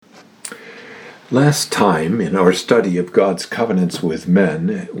Last time, in our study of God's covenants with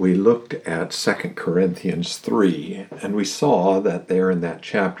men, we looked at 2 Corinthians 3, and we saw that there in that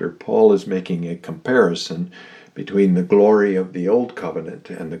chapter, Paul is making a comparison between the glory of the Old Covenant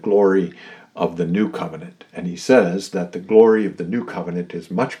and the glory of the New Covenant. And he says that the glory of the New Covenant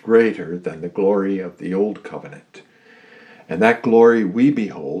is much greater than the glory of the Old Covenant. And that glory we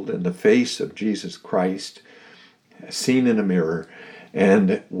behold in the face of Jesus Christ, seen in a mirror.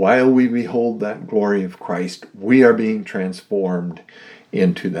 And while we behold that glory of Christ, we are being transformed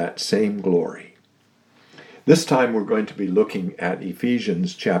into that same glory. This time we're going to be looking at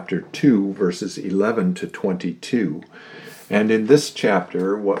Ephesians chapter 2, verses 11 to 22. And in this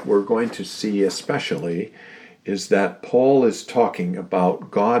chapter, what we're going to see especially is that Paul is talking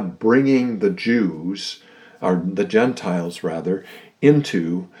about God bringing the Jews, or the Gentiles rather,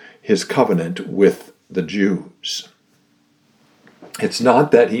 into his covenant with the Jews. It's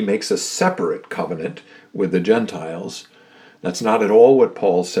not that he makes a separate covenant with the Gentiles. That's not at all what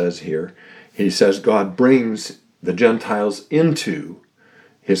Paul says here. He says God brings the Gentiles into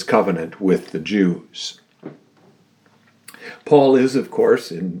his covenant with the Jews. Paul is, of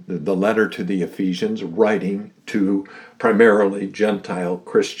course, in the letter to the Ephesians, writing to primarily Gentile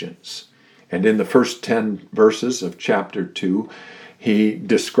Christians. And in the first 10 verses of chapter 2, he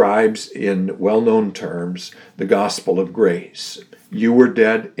describes in well-known terms the gospel of grace. You were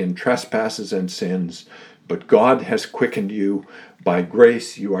dead in trespasses and sins, but God has quickened you. By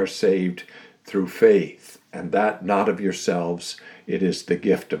grace you are saved through faith, and that not of yourselves, it is the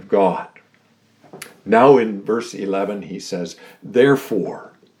gift of God. Now in verse 11 he says,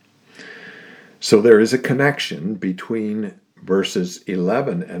 therefore. So there is a connection between verses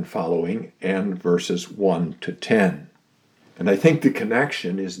 11 and following and verses 1 to 10. And I think the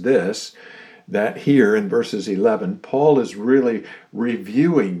connection is this, that here in verses 11, Paul is really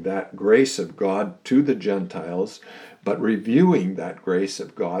reviewing that grace of God to the Gentiles, but reviewing that grace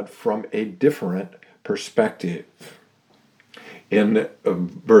of God from a different perspective. In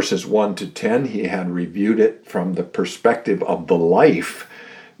verses 1 to 10, he had reviewed it from the perspective of the life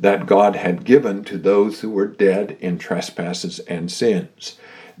that God had given to those who were dead in trespasses and sins.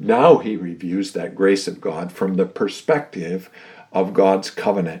 Now he reviews that grace of God from the perspective of God's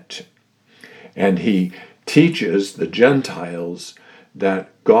covenant. And he teaches the Gentiles that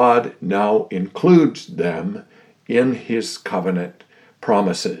God now includes them in his covenant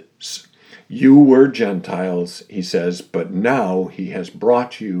promises. You were Gentiles, he says, but now he has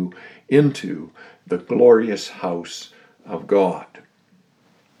brought you into the glorious house of God.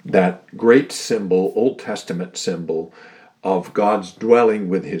 That great symbol, Old Testament symbol, of God's dwelling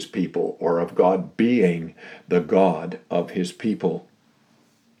with his people, or of God being the God of his people.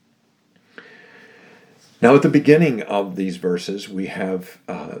 Now, at the beginning of these verses, we have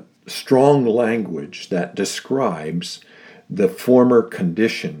strong language that describes the former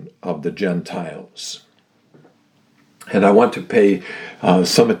condition of the Gentiles. And I want to pay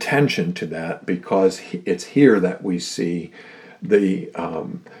some attention to that because it's here that we see the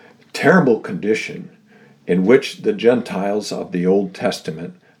terrible condition in which the Gentiles of the Old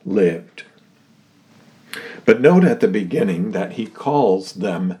Testament lived. But note at the beginning that he calls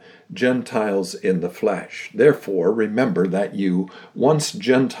them Gentiles in the flesh. Therefore, remember that you, once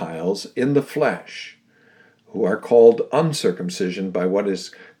Gentiles in the flesh, who are called uncircumcision by what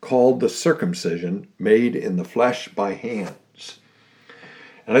is called the circumcision made in the flesh by hands.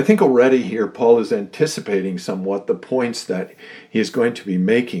 And I think already here Paul is anticipating somewhat the points that he is going to be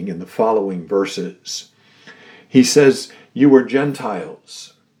making in the following verses. He says, you were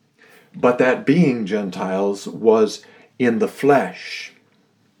Gentiles, but that being Gentiles was in the flesh.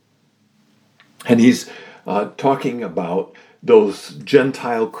 And he's talking about those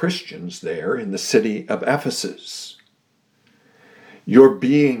Gentile Christians there in the city of Ephesus. Your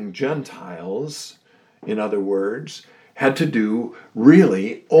being Gentiles, in other words, had to do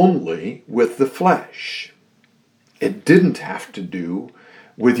really only with the flesh. It didn't have to do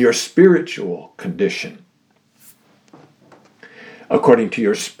with your spiritual condition. According to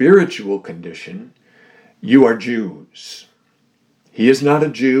your spiritual condition, you are Jews. He is not a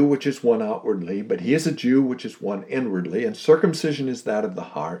Jew which is one outwardly, but he is a Jew which is one inwardly, and circumcision is that of the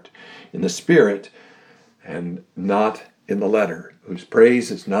heart, in the spirit, and not in the letter, whose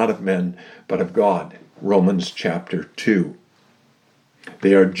praise is not of men, but of God. Romans chapter 2.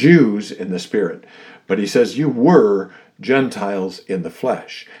 They are Jews in the spirit, but he says you were Gentiles in the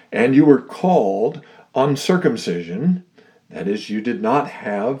flesh, and you were called uncircumcision. That is, you did not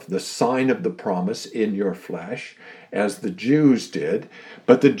have the sign of the promise in your flesh, as the Jews did,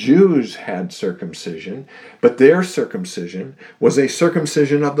 but the Jews had circumcision, but their circumcision was a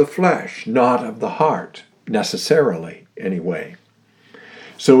circumcision of the flesh, not of the heart, necessarily, anyway.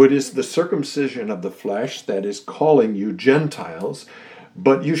 So it is the circumcision of the flesh that is calling you Gentiles,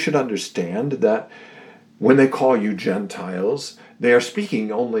 but you should understand that when they call you Gentiles, they are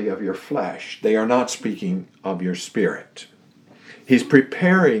speaking only of your flesh. They are not speaking of your spirit. He's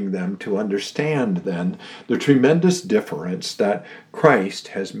preparing them to understand then the tremendous difference that Christ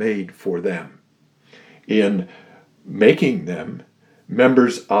has made for them in making them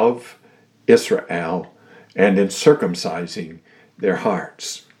members of Israel and in circumcising their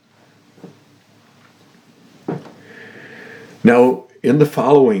hearts. Now, in the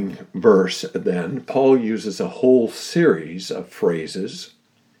following verse, then, Paul uses a whole series of phrases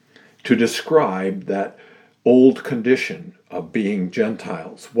to describe that old condition of being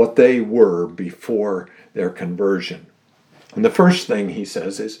Gentiles, what they were before their conversion. And the first thing he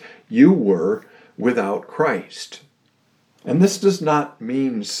says is, you were without Christ. And this does not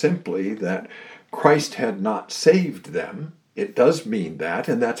mean simply that Christ had not saved them. It does mean that,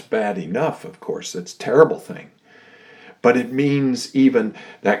 and that's bad enough, of course. That's a terrible thing. But it means even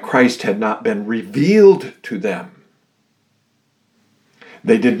that Christ had not been revealed to them.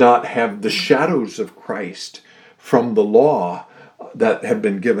 They did not have the shadows of Christ from the law that had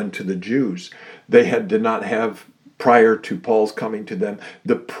been given to the Jews. They did not have, prior to Paul's coming to them,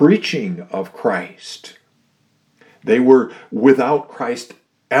 the preaching of Christ. They were without Christ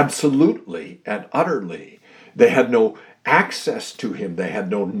absolutely and utterly. They had no access to him. They had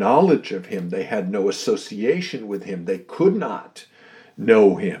no knowledge of him. They had no association with him. They could not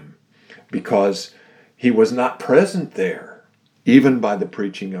know him because he was not present there, even by the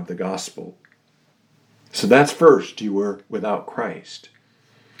preaching of the gospel. So that's first, you were without Christ.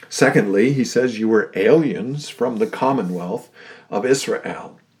 Secondly, he says you were aliens from the commonwealth of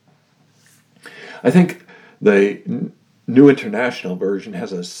Israel. I think the New International Version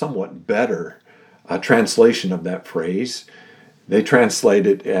has a somewhat better translation of that phrase. They translate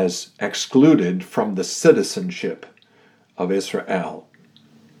it as excluded from the citizenship of Israel.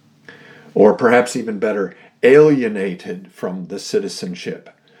 Or perhaps even better, alienated from the citizenship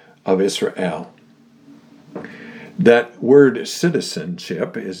of Israel. That word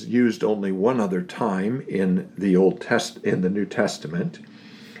citizenship is used only one other time in the New Testament.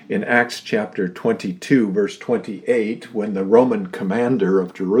 In Acts chapter 22, verse 28, when the Roman commander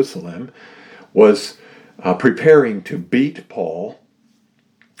of Jerusalem was preparing to beat Paul,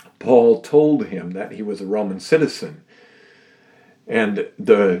 Paul told him that he was a Roman citizen. And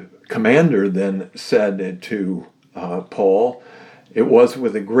the commander then said to Paul, it was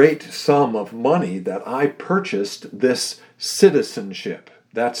with a great sum of money that I purchased this citizenship.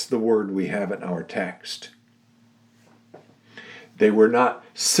 That's the word we have in our text. They were not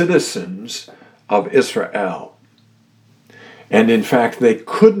citizens of Israel. And in fact, they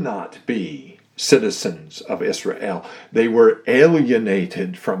could not be citizens of Israel. They were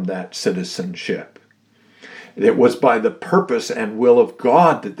alienated from that citizenship. It was by the purpose and will of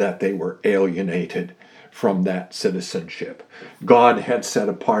God that they were alienated from that citizenship. God had set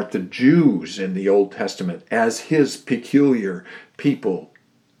apart the Jews in the Old Testament as his peculiar people.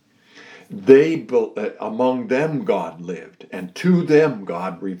 Among them God lived, and to them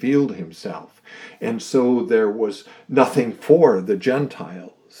God revealed himself. And so there was nothing for the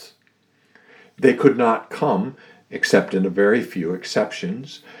Gentiles. They could not come, except in a very few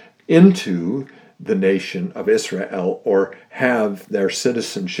exceptions, into the nation of Israel or have their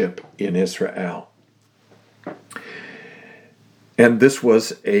citizenship in Israel. And this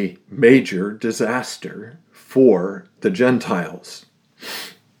was a major disaster for the Gentiles.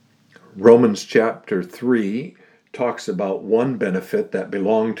 Romans chapter 3 talks about one benefit that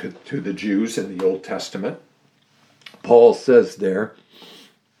belonged to the Jews in the Old Testament. Paul says there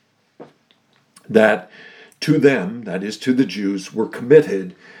that to them, that is to the Jews, were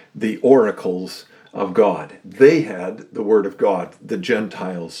committed the oracles of God. They had the word of God. The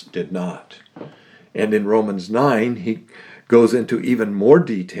Gentiles did not. And in Romans 9, he goes into even more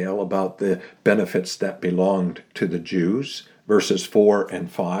detail about the benefits that belonged to the Jews, verses 4 and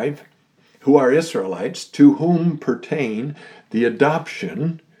 5, who are Israelites, to whom pertain the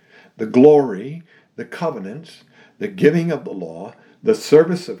adoption, the glory, the covenants, the giving of the law, the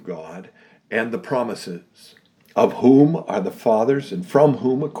service of God, and the promises, of whom are the fathers, and from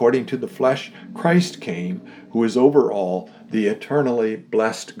whom, according to the flesh, Christ came, who is over all, the eternally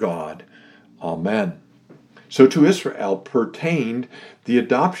blessed God. Amen. So to Israel pertained the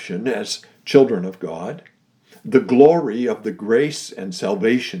adoption as children of God, the glory of the grace and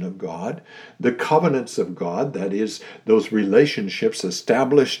salvation of God, the covenants of God, that is, those relationships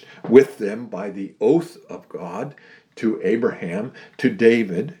established with them by the oath of God to Abraham, to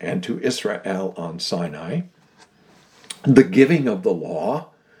David, and to Israel on Sinai, the giving of the law,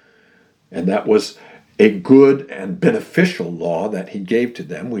 and that was a good and beneficial law that he gave to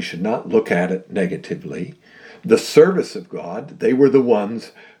them. We should not look at it negatively. The service of God, they were the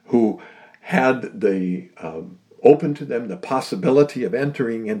ones who had the open to them the possibility of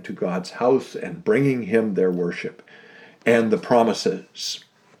entering into God's house and bringing him their worship, and the promises.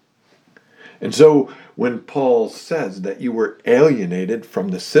 And so when Paul says that you were alienated from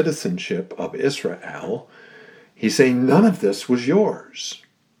the citizenship of Israel, he's saying none of this was yours.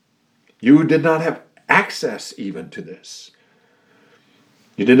 You did not have access even to this.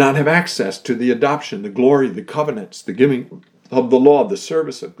 You did not have access to the adoption, the glory, the covenants, the giving of the law, the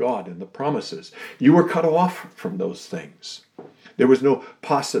service of God, and the promises. You were cut off from those things. There was no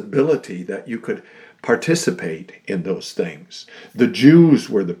possibility that you could participate in those things. The Jews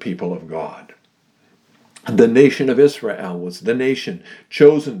were the people of God. The nation of Israel was the nation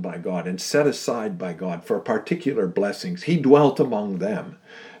chosen by God and set aside by God for particular blessings. He dwelt among them,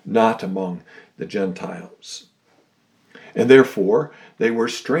 not among the Gentiles. And therefore, they were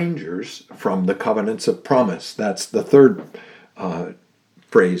strangers from the covenants of promise. That's the third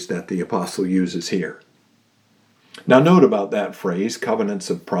phrase that the apostle uses here. Now note about that phrase,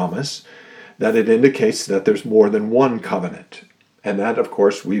 covenants of promise, that it indicates that there's more than one covenant. And that, of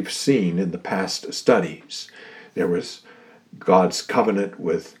course, we've seen in the past studies. There was God's covenant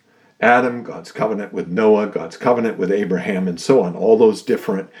with Adam, God's covenant with Noah, God's covenant with Abraham, and so on, all those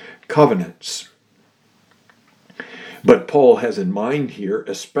different covenants. But Paul has in mind here,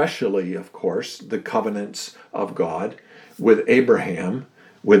 especially, of course, the covenants of God with Abraham,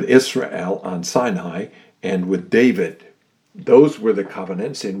 with Israel on Sinai, and with David. Those were the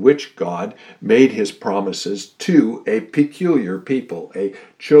covenants in which God made his promises to a peculiar people, a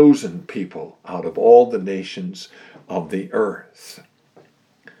chosen people out of all the nations of the earth.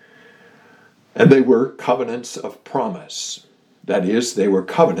 And they were covenants of promise. That is, they were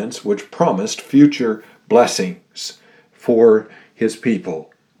covenants which promised future blessings for his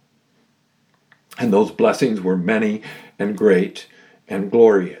people. And those blessings were many and great and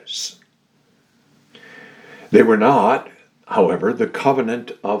glorious. They were not, however, the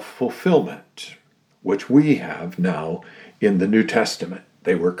covenant of fulfillment, which we have now in the New Testament.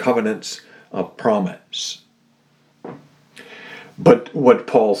 They were covenants of promise. But what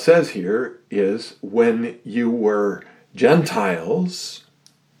Paul says here is when you were Gentiles,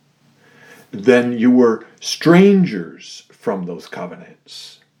 then you were strangers from those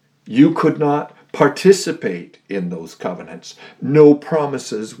covenants. You could not participate in those covenants. No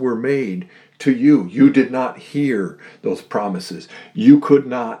promises were made to you. You did not hear those promises. You could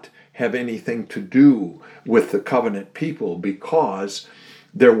not have anything to do with the covenant people because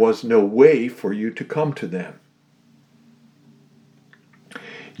there was no way for you to come to them.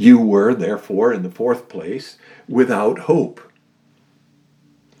 You were, therefore, in the fourth place, without hope.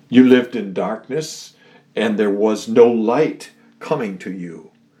 You lived in darkness, and there was no light coming to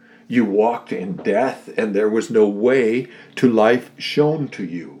you. You walked in death, and there was no way to life shown to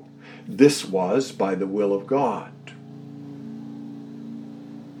you. This was by the will of God.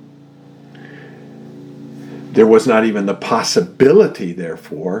 There was not even the possibility,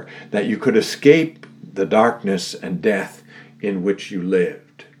 therefore, that you could escape the darkness and death in which you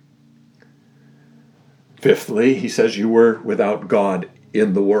lived. Fifthly, he says you were without God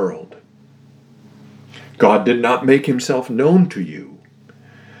in the world. God did not make himself known to you.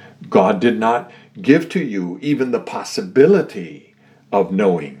 God did not give to you even the possibility of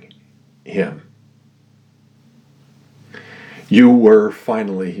knowing him. You were,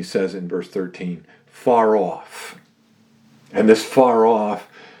 finally, he says in verse 13, far off. And this far off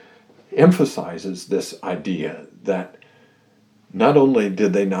emphasizes this idea that not only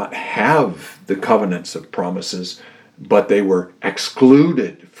did they not have the covenants of promises, but they were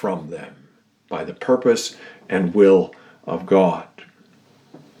excluded from them by the purpose and will of God.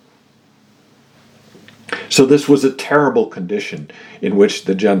 So this was a terrible condition in which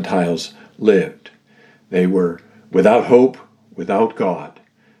the Gentiles lived. They were without hope, without God,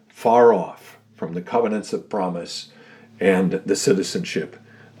 far off from the covenants of promise and the citizenship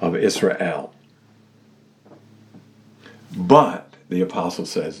of Israel. But, the apostle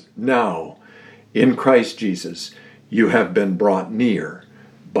says, now, in Christ Jesus, you have been brought near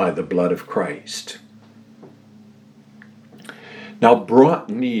by the blood of Christ. Now, brought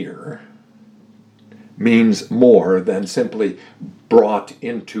near means more than simply brought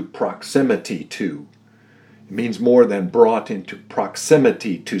into proximity to. It means more than brought into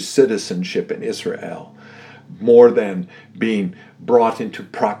proximity to citizenship in Israel, more than being brought into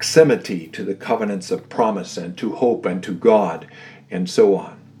proximity to the covenants of promise and to hope and to God and so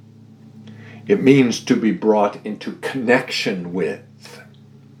on. It means to be brought into connection with.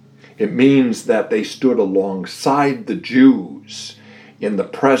 It means that they stood alongside the Jews in the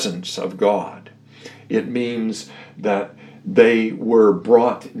presence of God. It means that they were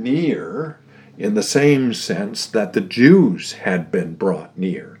brought near in the same sense that the Jews had been brought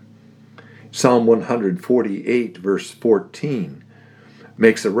near. Psalm 148, verse 14,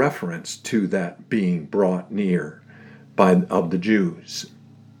 makes a reference to that being brought near of the Jews.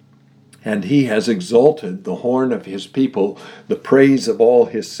 And he has exalted the horn of his people, the praise of all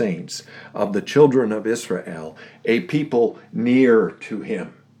his saints, of the children of Israel, a people near to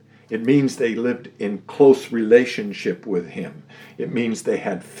him. It means they lived in close relationship with him. It means they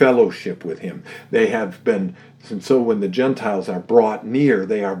had fellowship with him. They have been, and so when the Gentiles are brought near,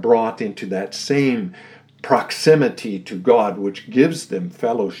 they are brought into that same proximity to God, which gives them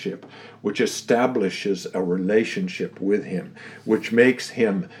fellowship, which establishes a relationship with him, which makes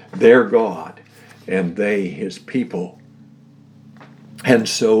him their God and they his people. And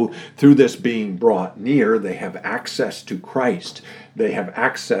so through this being brought near, they have access to Christ. They have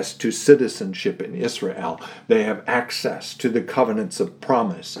access to citizenship in Israel. They have access to the covenants of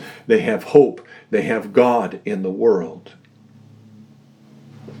promise. They have hope. They have God in the world.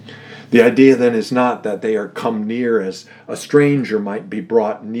 The idea then is not that they are come near as a stranger might be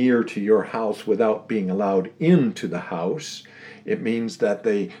brought near to your house without being allowed into the house. It means that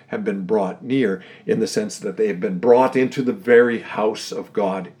they have been brought near in the sense that they have been brought into the very house of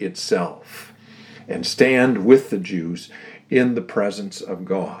God itself and stand with the Jews in the presence of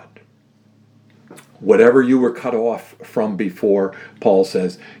God. Whatever you were cut off from before, Paul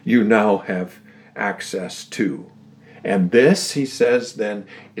says, you now have access to. And this, he says, then,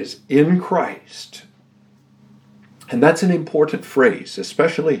 is in Christ. And that's an important phrase,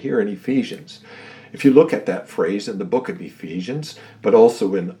 especially here in Ephesians. If you look at that phrase in the book of Ephesians, but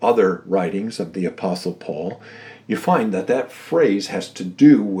also in other writings of the Apostle Paul, you find that that phrase has to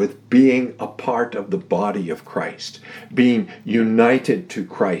do with being a part of the body of Christ, being united to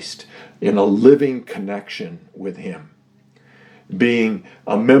Christ in a living connection with him, being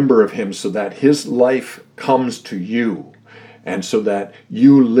a member of him so that his life comes to you and so that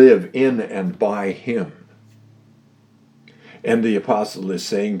you live in and by him. And the apostle is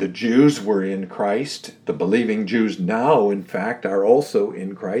saying the Jews were in Christ. The believing Jews now, in fact, are also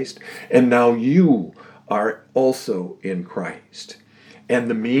in Christ. And now you are also in Christ. And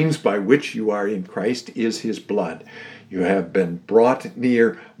the means by which you are in Christ is his blood. You have been brought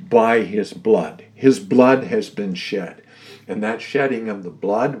near by his blood. His blood has been shed. And that shedding of the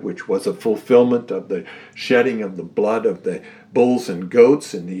blood, which was a fulfillment of the shedding of the blood of the bulls and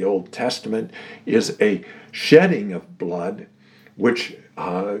goats in the Old Testament, is a shedding of blood which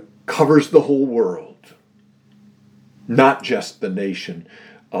covers the whole world, not just the nation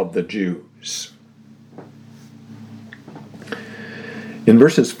of the Jews. In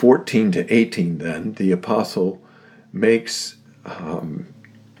verses 14 to 18, then, the apostle makes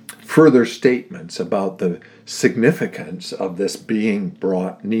further statements about the significance of this being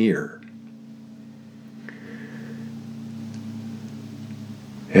brought near.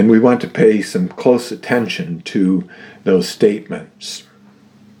 And we want to pay some close attention to those statements.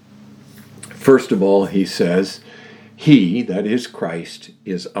 First of all, he says, he, that is Christ,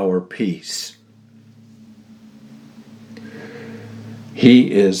 is our peace.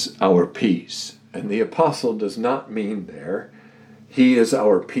 He is our peace. And the apostle does not mean there, he is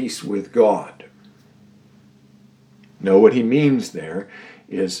our peace with God. No, what he means there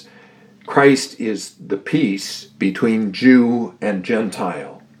is Christ is the peace between Jew and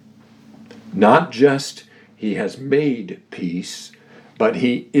Gentile. Not just he has made peace, but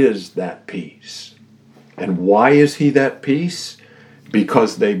he is that peace. And why is he that peace?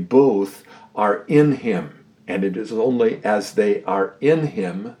 Because they both are in him. And it is only as they are in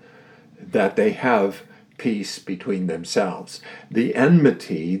him that they have peace between themselves. The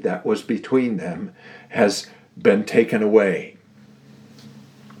enmity that was between them has been taken away.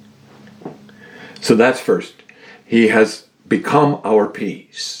 So that's first. He has become our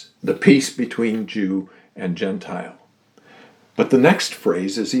peace, the peace between Jew and Gentile. But the next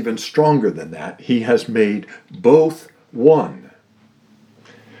phrase is even stronger than that. He has made both one.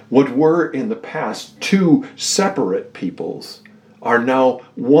 What were in the past two separate peoples are now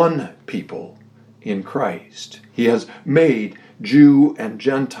one people in Christ. He has made Jew and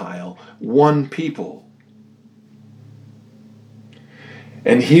Gentile one people.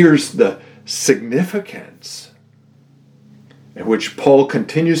 And here's the significance, which Paul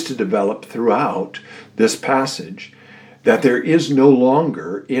continues to develop throughout this passage, that there is no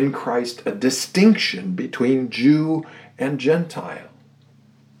longer in Christ a distinction between Jew and Gentile.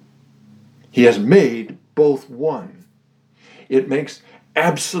 He has made both one. It makes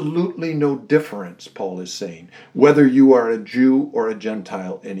absolutely no difference, Paul is saying, whether you are a Jew or a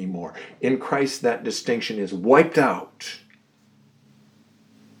Gentile anymore. In Christ, that distinction is wiped out.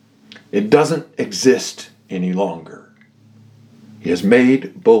 It doesn't exist any longer. He has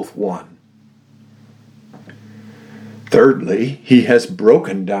made both one. Thirdly, he has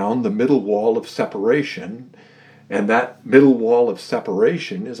broken down the middle wall of separation, and that middle wall of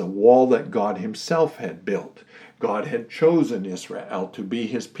separation is a wall that God himself had built. God had chosen Israel to be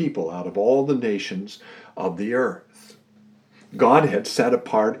his people out of all the nations of the earth. God had set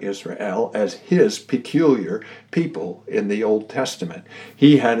apart Israel as his peculiar people in the Old Testament.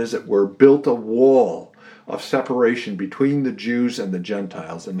 He had, as it were, built a wall of separation between the Jews and the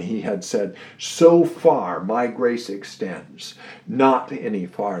Gentiles, and he had said, so far my grace extends, not any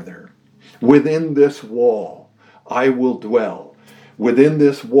farther. Within this wall I will dwell. Within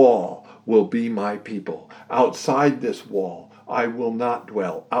this wall will be my people. Outside this wall I will not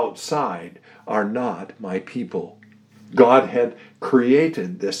dwell. Outside are not my people. God had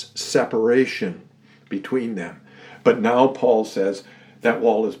created this separation between them. But now Paul says that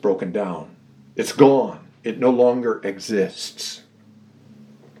wall is broken down. It's gone. It no longer exists.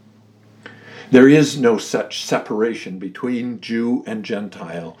 There is no such separation between Jew and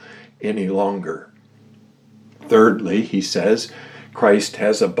Gentile any longer. Thirdly, he says, Christ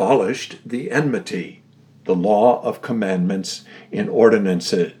has abolished the enmity, the law of commandments in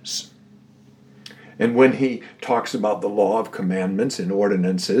ordinances. And when he talks about the law of commandments in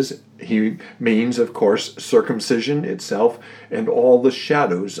ordinances, he means, of course, circumcision itself and all the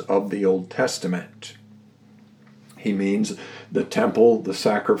shadows of the Old Testament. He means the temple, the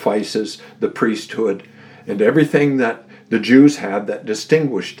sacrifices, the priesthood, and everything that the Jews had that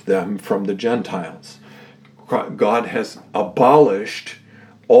distinguished them from the Gentiles. God has abolished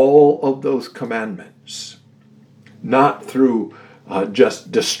all of those commandments, not through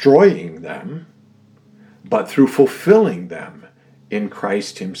just destroying them, but through fulfilling them in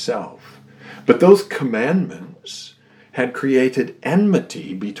Christ himself. But those commandments had created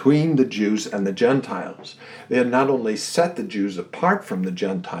enmity between the Jews and the Gentiles. They had not only set the Jews apart from the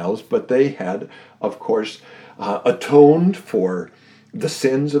Gentiles, but they had, of course, atoned for the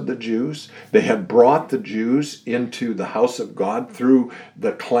sins of the Jews. They had brought the Jews into the house of God through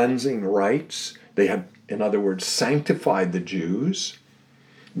the cleansing rites. They had, in other words, sanctified the Jews.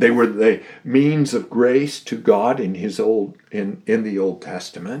 They were the means of grace to God in the Old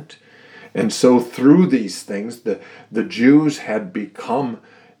Testament. And so through these things, the Jews had become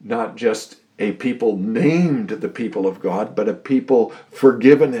not just a people named the people of God, but a people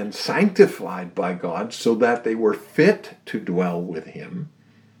forgiven and sanctified by God so that they were fit to dwell with him.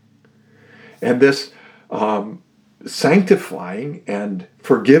 And this sanctifying and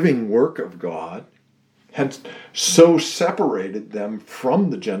forgiving work of God had so separated them from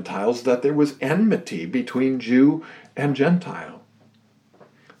the Gentiles that there was enmity between Jew and Gentile.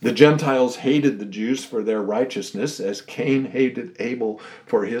 The Gentiles hated the Jews for their righteousness, as Cain hated Abel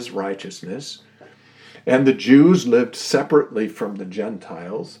for his righteousness. And the Jews lived separately from the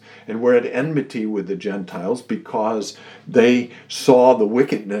Gentiles and were at enmity with the Gentiles because they saw the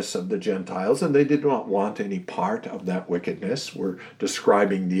wickedness of the Gentiles and they did not want any part of that wickedness. We're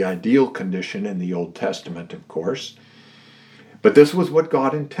describing the ideal condition in the Old Testament, of course. But this was what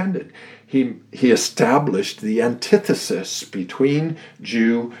God intended. He established the antithesis between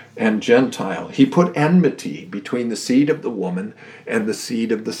Jew and Gentile. He put enmity between the seed of the woman and the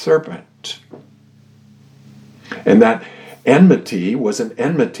seed of the serpent. And that enmity was an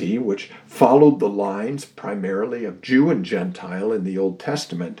enmity which followed the lines primarily of Jew and Gentile in the Old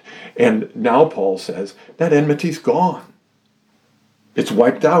Testament. And now Paul says that enmity's gone. It's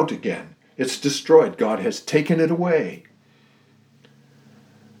wiped out again. It's destroyed. God has taken it away.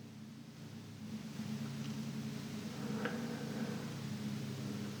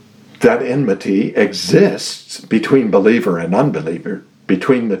 That enmity exists between believer and unbeliever,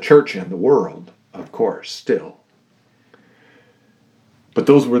 between the church and the world, of course, still. But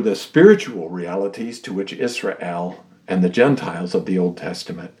those were the spiritual realities to which Israel and the Gentiles of the Old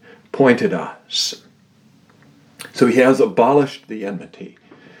Testament pointed us. So he has abolished the enmity.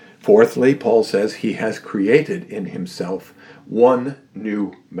 Fourthly, Paul says he has created in himself one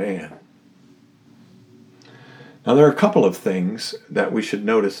new man. Now, there are a couple of things that we should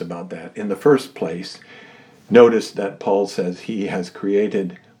notice about that. In the first place, notice that Paul says he has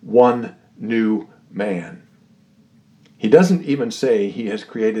created one new man. He doesn't even say he has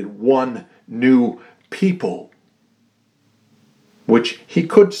created one new people, which he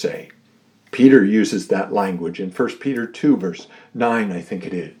could say. Peter uses that language in 1 Peter 2, verse 9, I think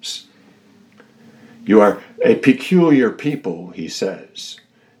it is. You are a peculiar people, he says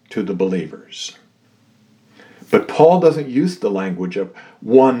to the believers. But Paul doesn't use the language of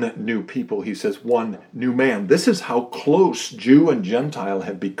one new people. He says one new man. This is how close Jew and Gentile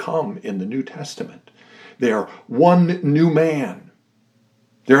have become in the New Testament. They are one new man.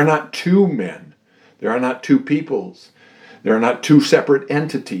 There are not two men. There are not two peoples. There are not two separate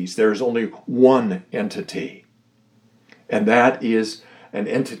entities. There is only one entity. And that is an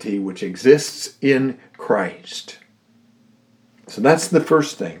entity which exists in Christ. So that's the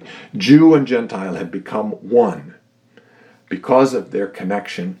first thing. Jew and Gentile have become one because of their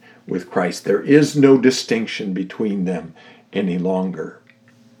connection with Christ. There is no distinction between them any longer.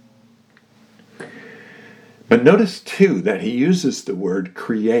 But notice too that he uses the word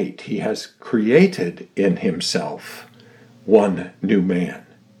create. He has created in himself one new man.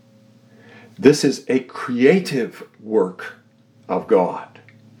 This is a creative work of God.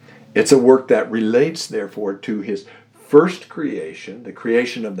 It's a work that relates, therefore, to his first creation, the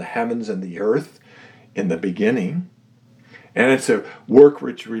creation of the heavens and the earth in the beginning. And it's a work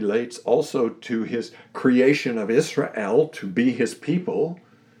which relates also to his creation of Israel to be his people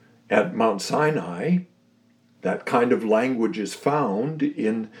at Mount Sinai. That kind of language is found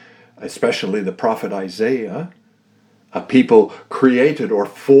in especially the prophet Isaiah, a people created or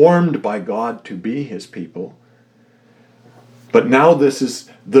formed by God to be his people. But now this is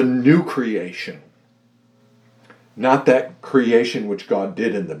the new creation. Not that creation which God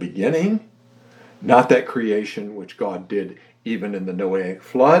did in the beginning, not that creation which God did even in the Noahic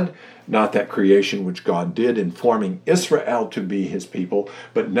flood, not that creation which God did in forming Israel to be his people,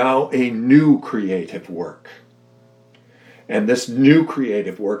 but now a new creative work. And this new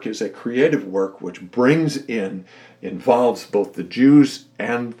creative work is a creative work which involves both the Jews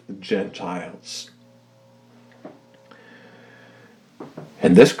and the Gentiles.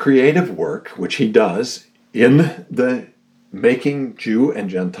 And this creative work, which he does in the making Jew and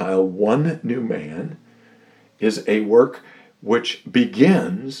Gentile one new man, is a work which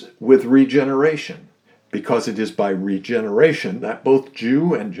begins with regeneration, because it is by regeneration that both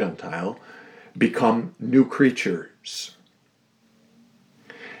Jew and Gentile become new creatures.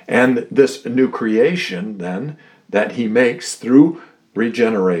 And this new creation, then, that he makes through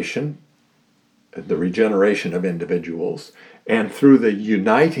regeneration, the regeneration of individuals, and through the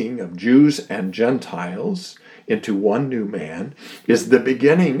uniting of Jews and Gentiles into one new man, is the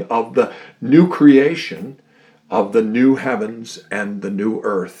beginning of the new creation of the new heavens and the new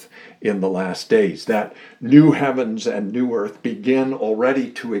earth in the last days. That new heavens and new earth begin already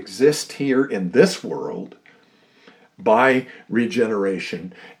to exist here in this world by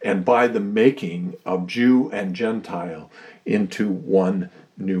regeneration and by the making of Jew and Gentile into one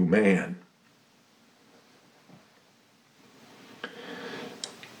new man.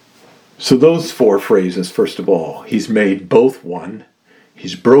 So those four phrases, first of all, he's made both one.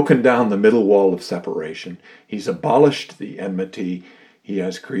 He's broken down the middle wall of separation. He's abolished the enmity. He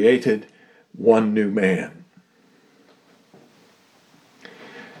has created one new man.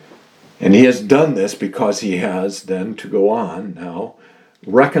 And he has done this because he has then, to go on now,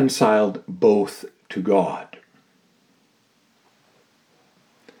 reconciled both to God.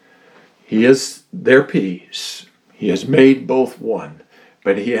 He is their peace. He has made both one,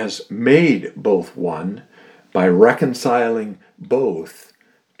 but he has made both one by reconciling both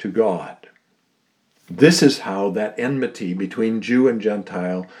to God. This is how that enmity between Jew and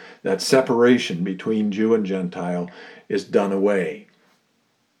Gentile, that separation between Jew and Gentile, is done away.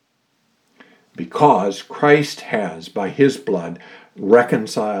 Because Christ has, by his blood,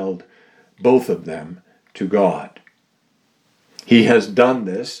 reconciled both of them to God. He has done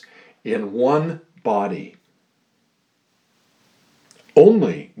this in one body.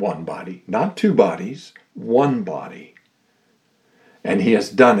 Only one body, not two bodies, one body. And he has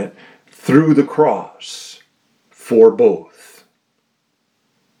done it through the cross for both.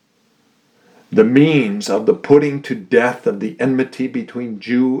 The means of the putting to death of the enmity between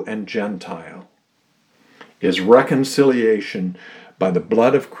Jew and Gentile is reconciliation by the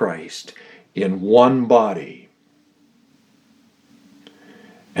blood of Christ in one body.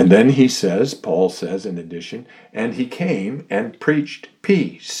 And then he says, Paul says in addition, and he came and preached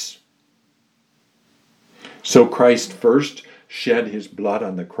peace. So Christ first shed his blood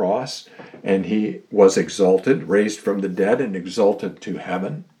on the cross, and he was exalted, raised from the dead and exalted to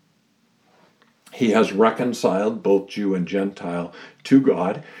heaven. He has reconciled both Jew and Gentile to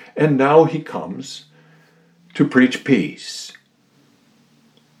God, and now he comes to preach peace.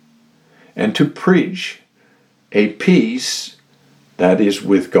 And to preach a peace that is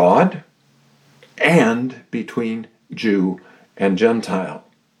with God and between Jew and Gentile.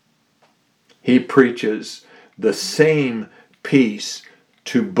 He preaches the same peace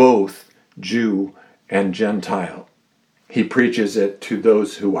to both Jew and Gentile. He preaches it to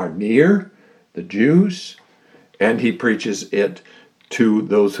those who are near, the Jews, and he preaches it to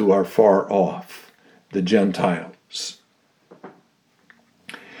those who are far off, the Gentiles.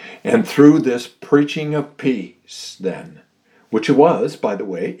 And through this preaching of peace, then, which was, by the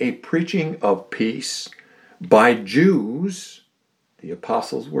way, a preaching of peace by Jews, the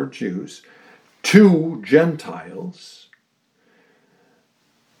apostles were Jews, to Gentiles,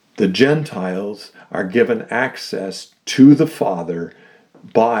 the Gentiles are given access to the Father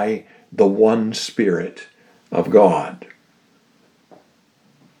by the one Spirit of God.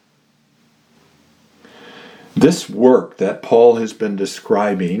 This work that Paul has been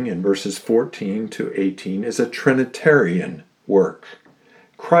describing in verses 14 to 18 is a Trinitarian work.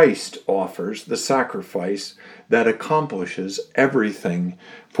 Christ offers the sacrifice that accomplishes everything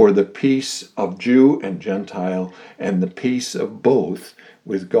for the peace of Jew and Gentile and the peace of both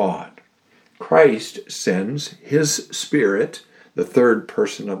with God. Christ sends his Spirit, the third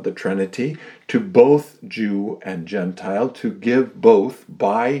person of the Trinity, to both Jew and Gentile to give both,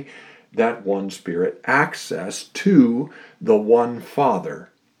 by that one Spirit, access to the one Father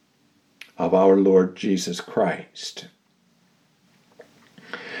of our Lord Jesus Christ.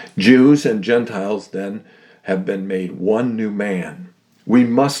 Jews and Gentiles then have been made one new man. We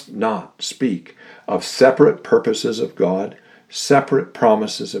must not speak of separate purposes of God, separate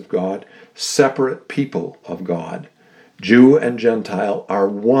promises of God, separate people of God. Jew and Gentile are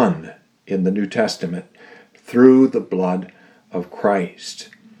one in the New Testament through the blood of Christ.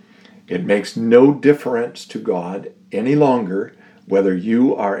 It makes no difference to God any longer whether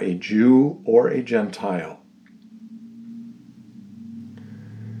you are a Jew or a Gentile.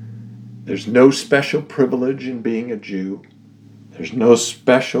 There's no special privilege in being a Jew. There's no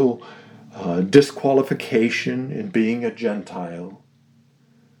special disqualification in being a Gentile.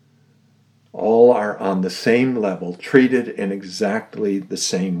 All are on the same level, treated in exactly the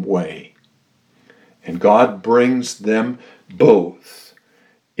same way. And God brings them both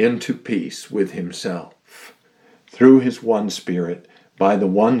into peace with himself through his one Spirit, by the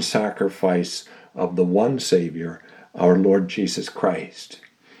one sacrifice of the one Savior, our Lord Jesus Christ.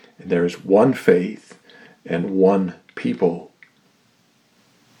 And there is one faith and one people.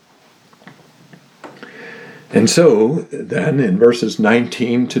 And so, then, in verses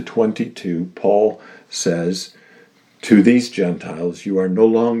 19 to 22, Paul says to these Gentiles, you are no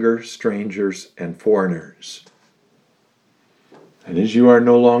longer strangers and foreigners. And as you are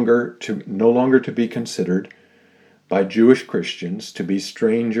no longer to be considered by Jewish Christians to be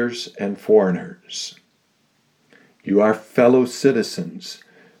strangers and foreigners. You are fellow citizens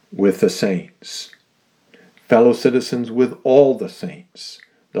with the saints, fellow citizens with all the saints,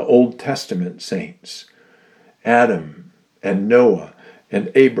 the Old Testament saints, Adam and Noah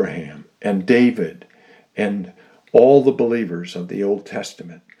and Abraham and David and all the believers of the Old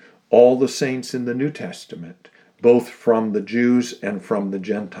Testament, all the saints in the New Testament, both from the Jews and from the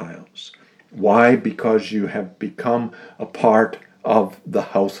Gentiles. Why? Because you have become a part of the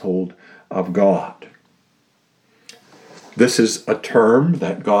household of God. This is a term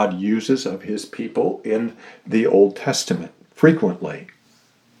that God uses of his people in the Old Testament frequently.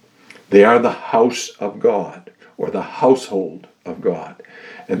 They are the house of God, or the household of God.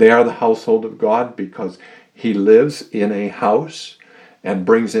 And they are the household of God because he lives in a house and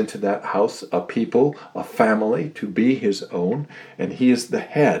brings into that house a people, a family, to be his own, and he is the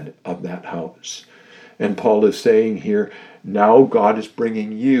head of that house. And Paul is saying here, now God is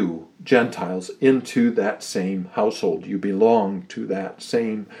bringing you, Gentiles, into that same household. You belong to that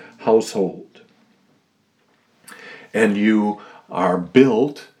same household. And you are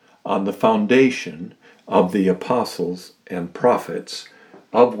built on the foundation of the apostles and prophets,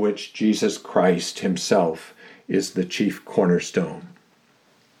 of which Jesus Christ himself is the chief cornerstone.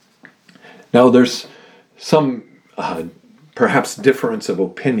 Now there's some perhaps difference of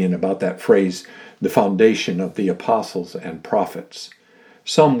opinion about that phrase, the foundation of the apostles and prophets.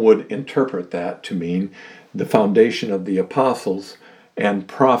 Some would interpret that to mean the foundation of the apostles and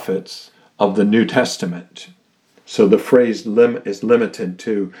prophets of the New Testament. So the phrase is limited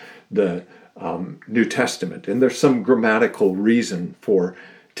to the New Testament, and there's some grammatical reason for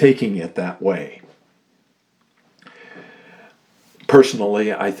taking it that way.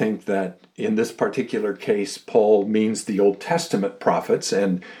 Personally, I think that in this particular case, Paul means the Old Testament prophets,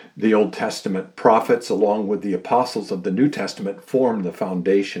 and the Old Testament prophets, along with the apostles of the New Testament, form the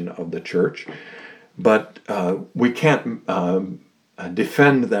foundation of the church. But we can't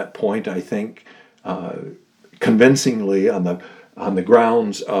defend that point, I think, convincingly on the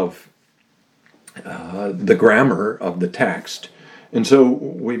grounds of the grammar of the text. And so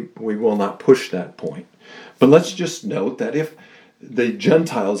we will not push that point. But let's just note that if the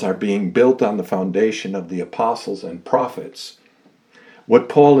Gentiles are being built on the foundation of the apostles and prophets, what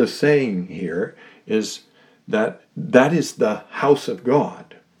Paul is saying here is that that is the house of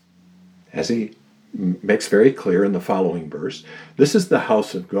God. As he makes very clear in the following verse, this is the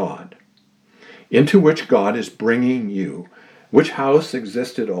house of God, into which God is bringing you, which house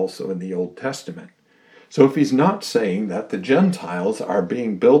existed also in the Old Testament. So if he's not saying that the Gentiles are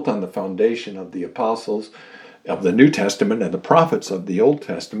being built on the foundation of the apostles of the New Testament and the prophets of the Old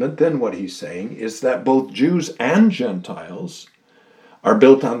Testament, then what he's saying is that both Jews and Gentiles are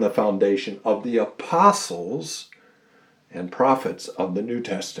built on the foundation of the apostles and prophets of the New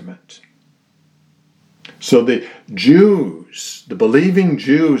Testament. So the Jews, the believing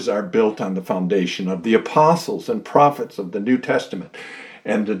Jews, are built on the foundation of the apostles and prophets of the New Testament,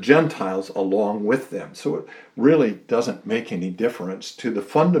 and the Gentiles along with them. So it really doesn't make any difference to the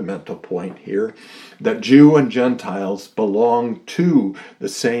fundamental point here that Jew and Gentiles belong to the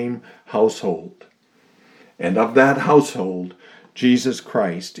same household. And of that household, Jesus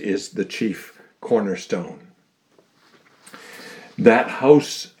Christ is the chief cornerstone. That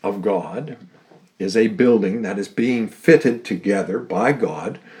house of God is a building that is being fitted together by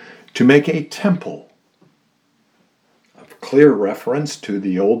God to make a temple. Clear reference to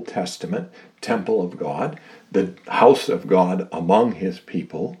the Old Testament temple of God, the house of God among his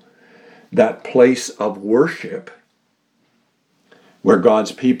people, that place of worship where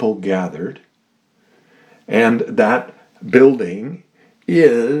God's people gathered, and that building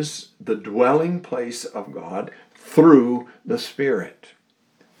is the dwelling place of God through the Spirit.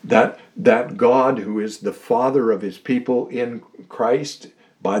 That God, who is the Father of his people in Christ,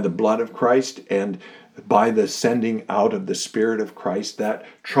 by the blood of Christ, and by the sending out of the Spirit of Christ, that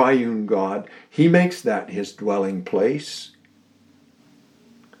triune God, he makes that his dwelling place.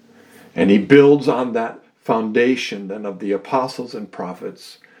 And he builds on that foundation then of the apostles and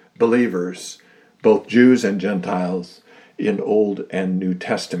prophets, believers, both Jews and Gentiles, in Old and New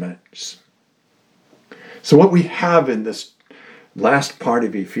Testaments. So what we have in this last part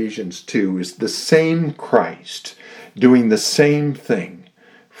of Ephesians 2 is the same Christ doing the same thing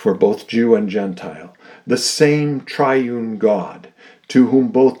for both Jew and Gentile. The same triune God to whom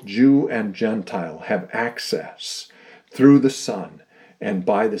both Jew and Gentile have access through the Son and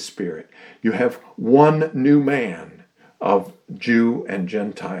by the Spirit. You have one new man of Jew and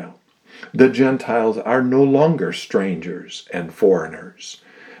Gentile. The Gentiles are no longer strangers and foreigners,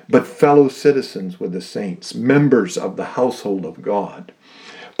 but fellow citizens with the saints, members of the household of God,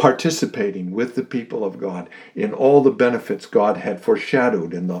 participating with the people of God in all the benefits God had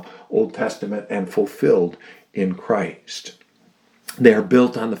foreshadowed in the Old Testament and fulfilled in Christ. They are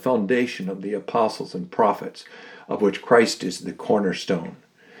built on the foundation of the apostles and prophets, of which Christ is the cornerstone.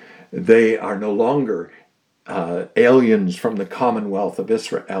 They are no longer aliens from the commonwealth of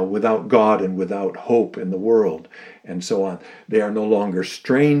Israel, without God and without hope in the world, and so on. They are no longer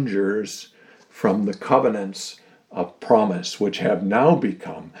strangers from the covenants of promise, which have now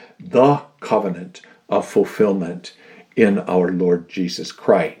become the covenant of fulfillment in our Lord Jesus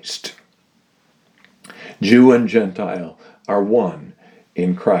Christ. Jew and Gentile are one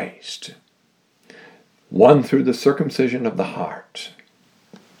in Christ, one through the circumcision of the heart,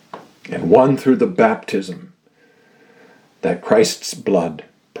 and one through the baptism that Christ's blood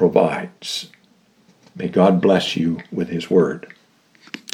provides. May God bless you with his word.